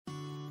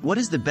What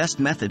is the best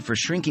method for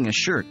shrinking a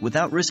shirt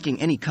without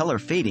risking any color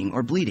fading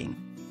or bleeding?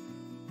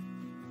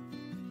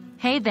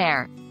 Hey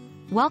there!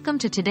 Welcome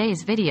to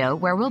today's video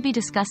where we'll be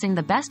discussing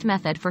the best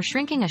method for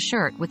shrinking a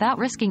shirt without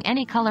risking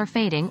any color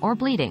fading or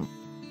bleeding.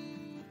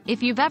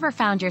 If you've ever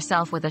found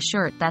yourself with a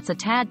shirt that's a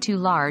tad too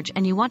large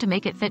and you want to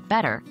make it fit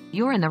better,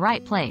 you're in the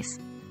right place.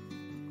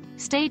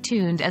 Stay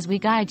tuned as we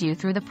guide you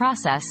through the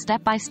process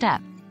step by step.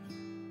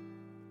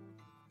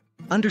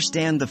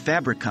 Understand the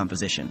fabric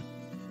composition.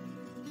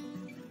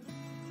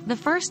 The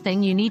first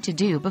thing you need to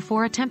do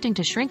before attempting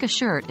to shrink a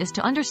shirt is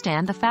to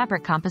understand the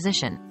fabric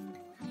composition.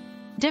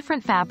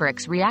 Different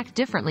fabrics react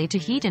differently to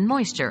heat and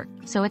moisture,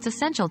 so it's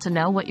essential to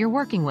know what you're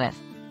working with.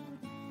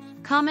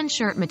 Common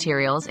shirt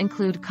materials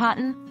include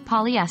cotton,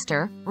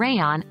 polyester,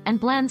 rayon, and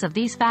blends of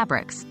these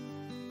fabrics.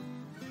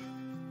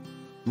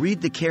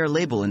 Read the care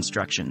label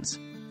instructions.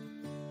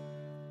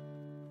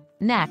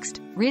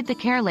 Next, read the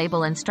care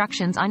label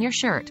instructions on your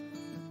shirt.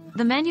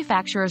 The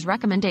manufacturer's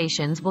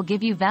recommendations will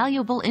give you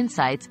valuable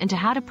insights into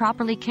how to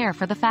properly care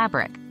for the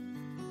fabric.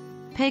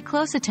 Pay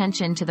close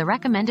attention to the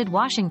recommended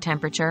washing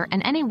temperature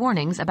and any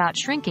warnings about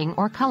shrinking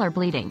or color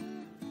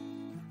bleeding.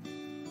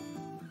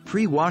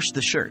 Pre-wash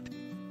the shirt.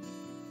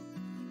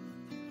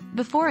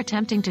 Before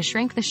attempting to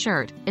shrink the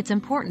shirt, it's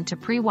important to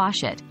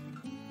pre-wash it.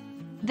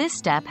 This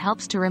step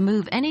helps to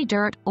remove any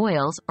dirt,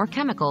 oils, or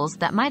chemicals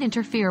that might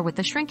interfere with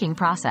the shrinking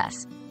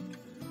process.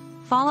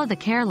 Follow the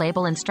care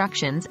label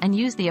instructions and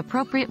use the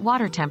appropriate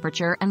water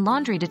temperature and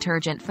laundry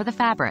detergent for the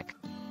fabric.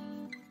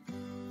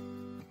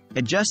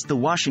 Adjust the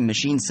washing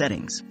machine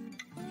settings.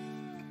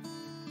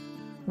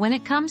 When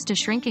it comes to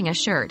shrinking a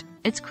shirt,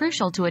 it's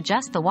crucial to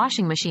adjust the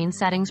washing machine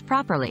settings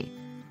properly.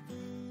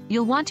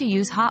 You'll want to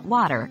use hot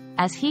water,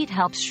 as heat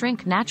helps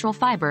shrink natural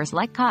fibers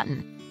like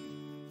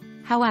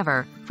cotton.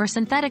 However, for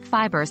synthetic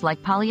fibers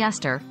like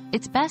polyester,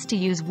 it's best to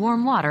use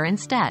warm water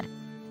instead.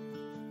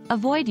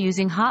 Avoid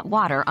using hot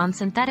water on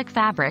synthetic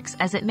fabrics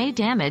as it may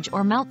damage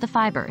or melt the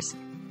fibers.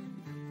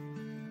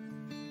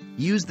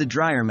 Use the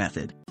dryer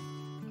method.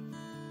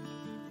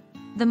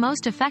 The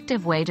most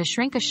effective way to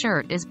shrink a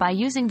shirt is by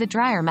using the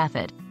dryer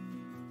method.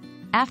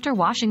 After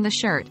washing the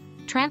shirt,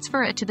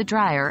 transfer it to the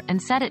dryer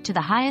and set it to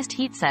the highest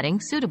heat setting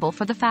suitable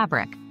for the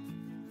fabric.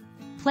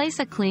 Place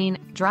a clean,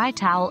 dry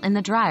towel in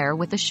the dryer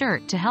with the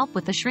shirt to help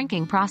with the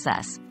shrinking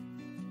process.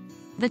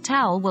 The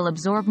towel will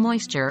absorb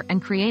moisture and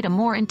create a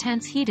more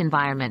intense heat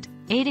environment,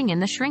 aiding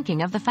in the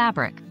shrinking of the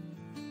fabric.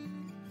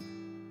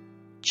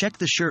 Check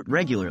the shirt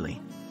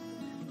regularly.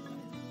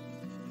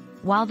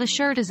 While the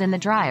shirt is in the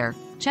dryer,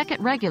 check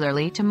it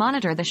regularly to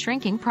monitor the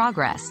shrinking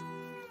progress.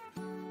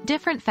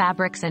 Different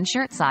fabrics and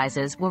shirt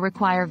sizes will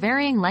require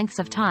varying lengths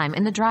of time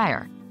in the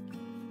dryer.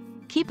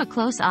 Keep a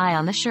close eye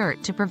on the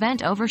shirt to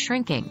prevent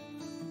over-shrinking.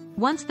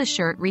 Once the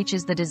shirt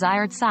reaches the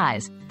desired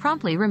size,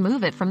 promptly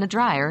remove it from the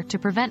dryer to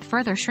prevent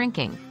further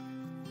shrinking.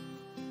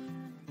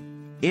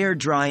 Air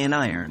dry and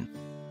iron.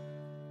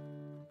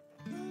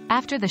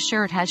 After the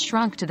shirt has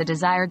shrunk to the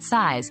desired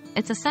size,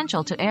 it's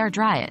essential to air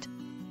dry it.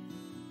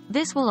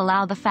 This will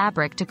allow the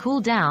fabric to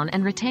cool down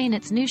and retain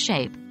its new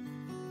shape.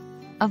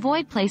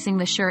 Avoid placing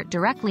the shirt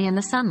directly in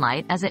the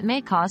sunlight as it may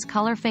cause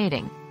color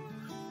fading.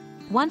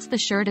 Once the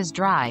shirt is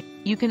dry,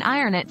 you can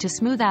iron it to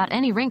smooth out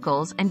any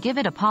wrinkles and give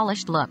it a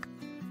polished look.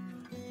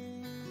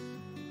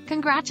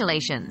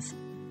 Congratulations!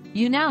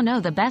 You now know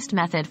the best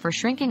method for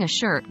shrinking a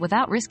shirt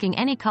without risking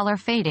any color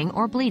fading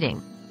or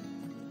bleeding.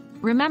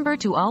 Remember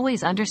to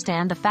always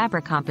understand the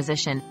fabric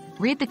composition,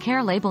 read the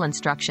care label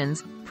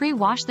instructions,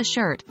 pre-wash the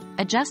shirt,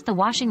 adjust the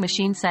washing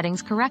machine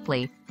settings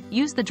correctly,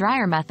 use the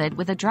dryer method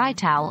with a dry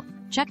towel,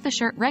 check the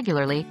shirt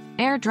regularly,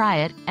 air dry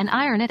it, and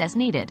iron it as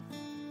needed.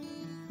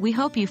 We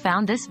hope you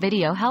found this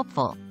video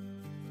helpful.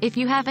 If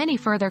you have any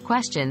further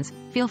questions,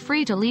 feel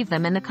free to leave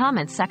them in the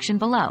comments section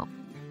below.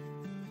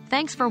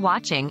 Thanks for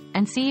watching,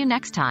 and see you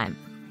next time.